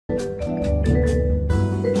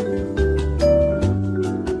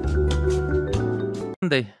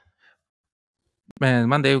Monday, man.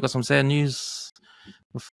 Monday we got some sad news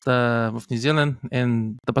with New Zealand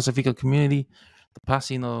and the Pasifika community. The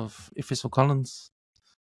passing of Efeso Collins.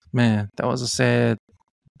 Man, that was a sad.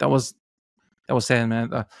 That was sad,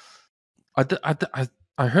 man.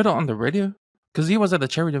 I heard it on the radio because he was at a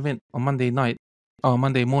charity event on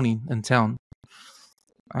Monday morning in town.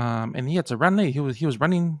 And he had to run there. He was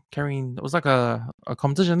running, carrying. It was like a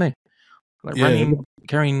competition there, like Yeah, running,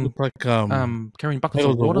 carrying looked like carrying buckets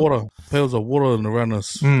of water. pails of water and around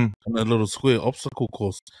us in a little square obstacle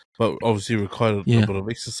course, but obviously required a bit of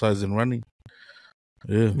exercise and running.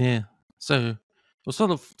 Yeah. So it was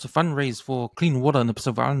sort of to fundraise for clean water in the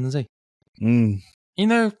Pacific Islands, eh? You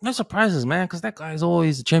know, no surprises, man, because that guy is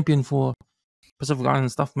always a champion for Pacific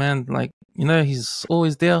Island stuff, man. Like, you know, he's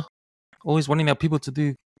always there, always wanting our people to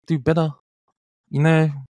do better. You know,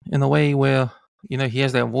 in a way where, you know, he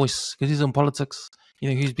has that voice because he's in politics. You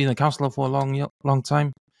know, he's been a councilor for a long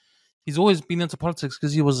time. He's always been into politics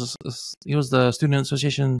because he was the student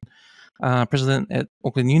association president at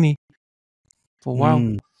Auckland Uni for a while,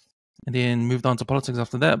 and then moved on to politics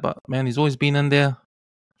after that. But man, he's always been in there,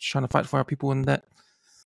 trying to fight for our people and that.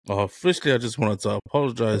 Firstly, I just wanted to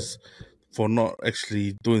apologize for not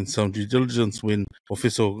actually doing some due diligence when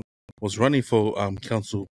Efeso was running for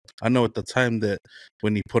council. I know at the time that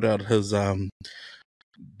when he put out his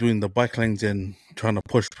doing the bike lanes and trying to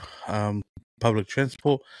push public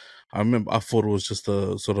transport, I thought it was just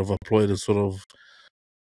a sort of a ploy to sort of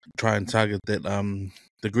try and target that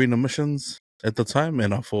the green emissions at the time.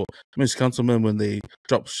 And I thought most councilmen, when they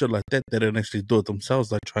drop shit like that, they don't actually do it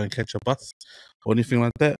themselves, like try and catch a bus or anything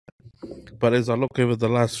like that. But as I look over the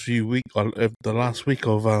last week of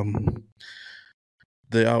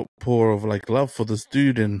the outpour of like love for this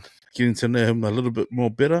dude and getting to know him a little bit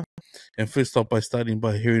more better, and first off by starting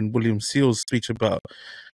by hearing William Seal's speech about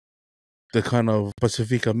the kind of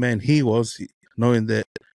Pasifika man he was, knowing that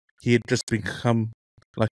he had just become,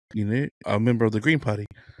 like, you know, a member of the Green Party.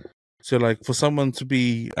 So like for someone to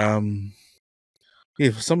be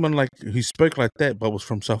for someone like who spoke like that but was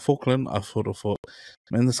from South Auckland, I sort of thought,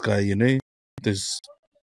 man, this guy, you know, there's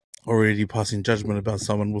already passing judgment about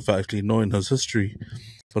someone without actually knowing his history.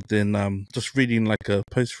 But then just reading like a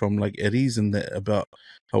post from like At Ease and that about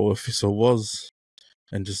how Efeso was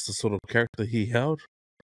and just the sort of character he held,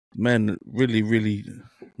 man, it really, really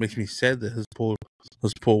makes me sad that his poor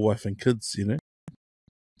wife and kids, you know,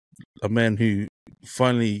 a man who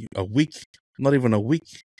finally not even a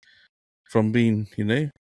week from being, you know,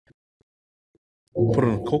 put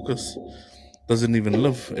in a caucus, doesn't even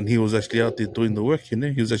live, and he was actually out there doing the work, you know.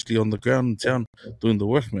 He was actually on the ground in town doing the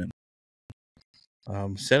work, man.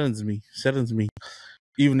 Saddens me.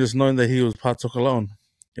 Even just knowing that he was partook alone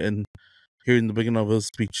and hearing the beginning of his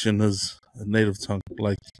speech in his native tongue,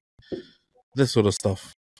 like this sort of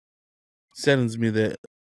stuff. Saddens me that,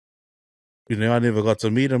 you know, I never got to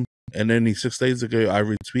meet him, and only 6 days ago I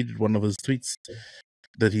retweeted one of his tweets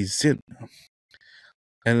that he sent.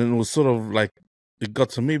 And it was sort of like, it got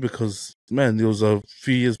to me because, man, there was a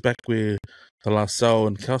few years back where the LaSalle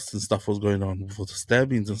and Kelston stuff was going on with the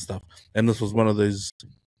stabbings and stuff. And this was one of those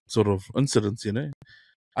sort of incidents, you know.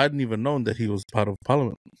 I hadn't even known that he was part of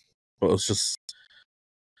Parliament. But it was just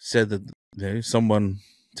sad that, you know, someone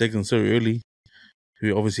taken so early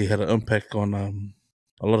who obviously had an impact on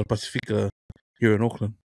a lot of Pasifika here in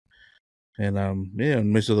Auckland. And,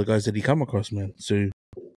 and most of the guys that he come across, man. So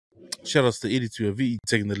shout outs to Aotearoa New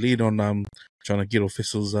taking the lead on trying to get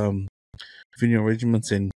Efeso's funeral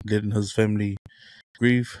arrangements and letting his family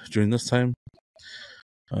grieve during this time.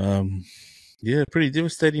 Pretty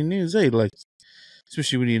devastating news, eh? Like,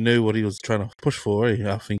 especially when you know what he was trying to push for,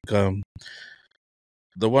 eh? I think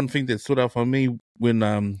the one thing that stood out for me when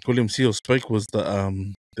William Seal spoke was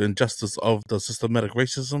the injustice of the systematic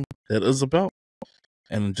racism that is about,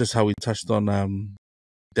 and just how he touched on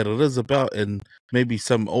that it is about, and maybe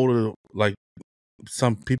some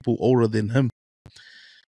people older than him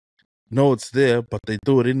know it's there, but they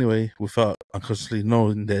do it anyway without unconsciously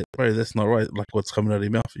knowing that, bro, that's not right, like what's coming out of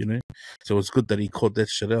their mouth, you know. So it's good that he called that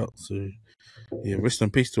shit out. So yeah, rest in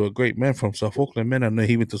peace to a great man from South Auckland, man. I know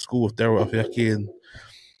he went to school with Daryl Afiaki and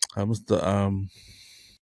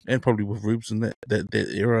and probably with Rubes and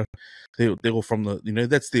that era. They were from the, you know,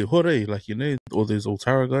 that's their hood, eh? Like, you know, all those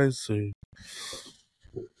Aotearoa guys. So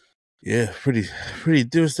yeah, pretty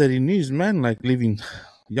devastating news, man. Like leaving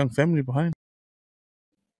a young family behind.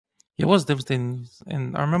 It was devastating,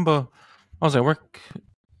 and I remember I was at work,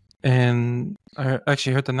 and I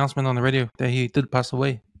actually heard the announcement on the radio that he did pass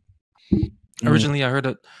away. Originally, I heard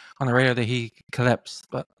it on the radio that he collapsed,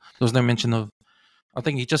 but there was no mention of. I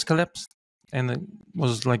think he just collapsed, and it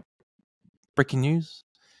was like breaking news,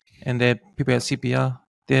 and there people had CPR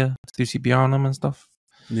there to do CPR on him and stuff.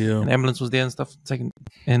 Yeah, and the ambulance was there and stuff, taking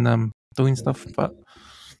and doing stuff. But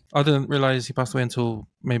I didn't realize he passed away until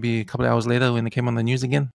maybe a couple of hours later when it came on the news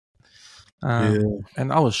again. And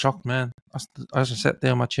I was shocked, man. I just sat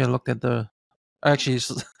there in my chair, looked at the. I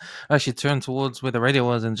actually turned towards where the radio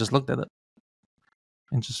was and just looked at it,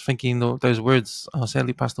 and just thinking those words. Oh,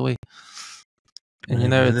 sadly passed away. And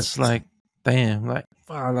man, it's like, damn, like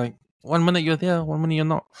wow, like 1 minute you're there, 1 minute you're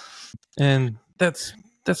not, and that's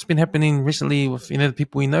been happening recently with the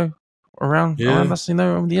people we know around us,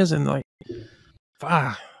 over the years, and like,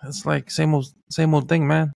 it's like same old thing,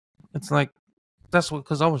 man. It's like that's what,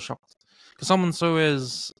 because I was shocked, because someone so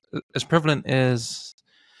as prevalent as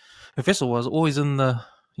Efeso was, always in the,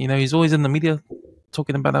 he's always in the media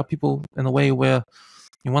talking about our people in a way where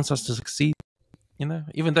he wants us to succeed,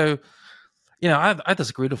 even though, I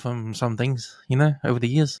disagreed with him some things, over the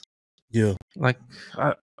years. Yeah. Like,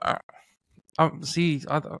 I'm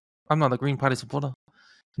not a Green Party supporter.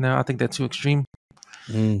 I think they're too extreme.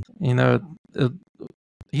 He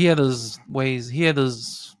had his ways. He had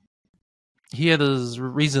his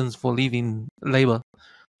reasons for leaving Labour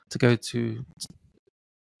to go to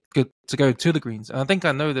the Greens. And I think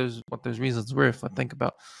I know what those reasons were. If I think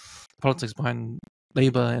about politics behind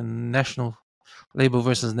Labour and Labour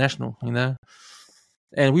versus National,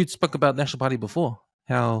 and we spoke about National Party before,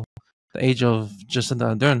 how the age of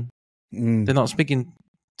Jacinda Ardern, they're not speaking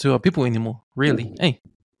to our people anymore. Really, hey,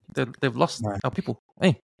 they've lost our people.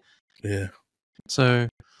 Hey, yeah. So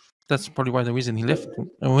that's probably why the reason he left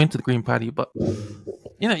and went to the Green Party. But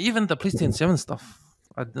even the Police 10-7 stuff,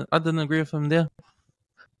 I didn't agree with him there.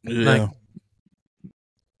 Yeah.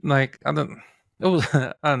 Like I don't. It was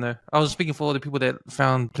I don't know. I was speaking for all the people that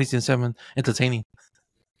found Police 10-7 entertaining.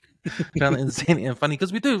 Found it entertaining and funny,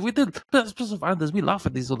 because we did. Others, we laugh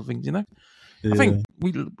at these sort of things, Yeah. I think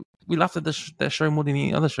we laughed at that show more than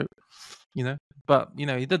any other show, But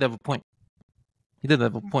he did have a point.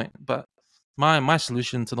 But my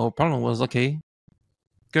solution to the whole problem was, okay,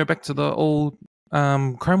 go back to the old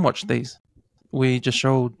Crime Watch days. We just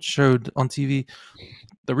showed on TV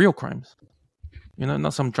the real crimes.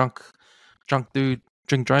 Not some drunk dude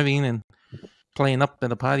drink driving and playing up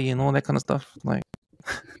at a party and all that kind of stuff. Like,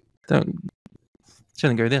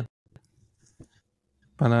 shouldn't go there.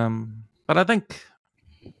 But I think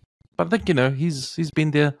he's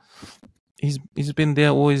been there. He's been there,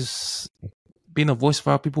 always being a voice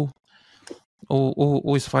for our people,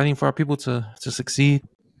 always fighting for our people to succeed.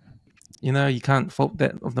 You can't fault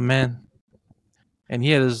that of the man. And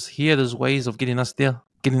he had his ways of getting us there,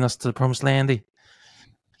 getting us to the promised land.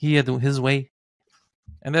 He had his way,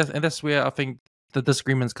 and that's where I think the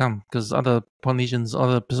disagreements come, because other Polynesians,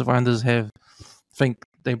 other Pacific Islanders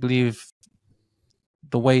they believe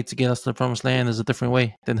the way to get us to the promised land is a different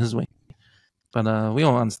way than his way. But we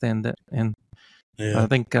all understand that, and I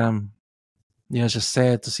think it's just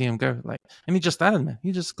sad to see him go. Like, and he just started, man.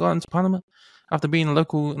 He just got into Parliament after being in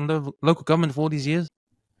local government for all these years.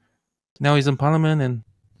 Now he's in Parliament, and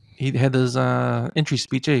he had his entry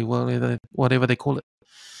speech, whatever they call it,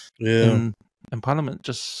 in Parliament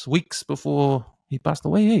just weeks before he passed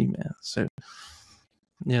away, hey, man. So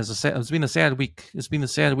it's been a sad week. It's been a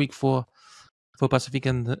sad week for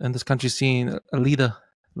Pasifika and this country, seeing a leader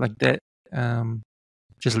like that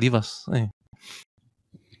just leave us. Hey.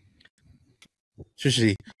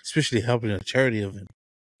 Especially helping a charity event,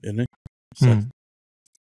 So,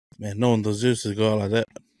 man, no one deserves to go out like that.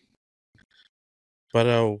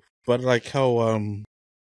 But like how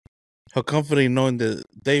comforting knowing that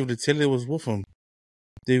David Tilley was with him.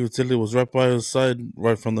 David Tilley was right by his side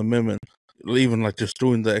right from the moment, even like just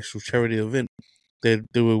doing the actual charity event. They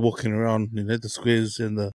were walking around, the squares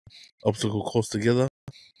and the obstacle course together.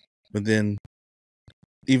 But then,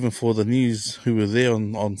 even for the news who were there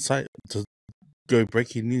on site to go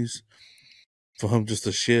breaking news, for him just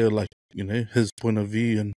to share his point of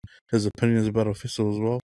view and his opinions about Efeso as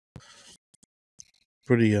well.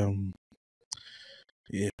 Pretty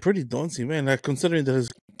daunting, man. Like, considering that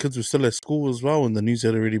his kids were still at school as well and the news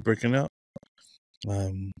had already broken out.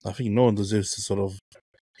 I think no one deserves to sort of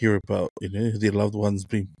hear about, their loved ones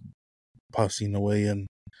passing away, and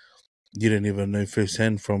you don't even know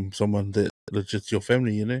firsthand from someone that legit your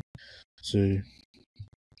family, So,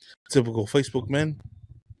 typical Facebook, man.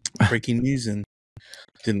 Breaking news and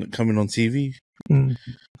didn't come in on TV.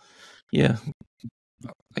 Yeah.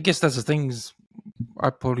 I guess that's the things I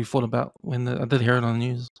probably thought about when I did hear it on the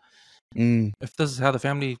news. If this is how the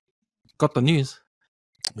family got the news,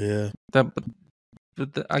 Yeah. But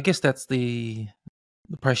I guess that's the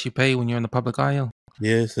price you pay when you're in the public eye.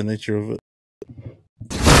 Yeah, it's the nature of it.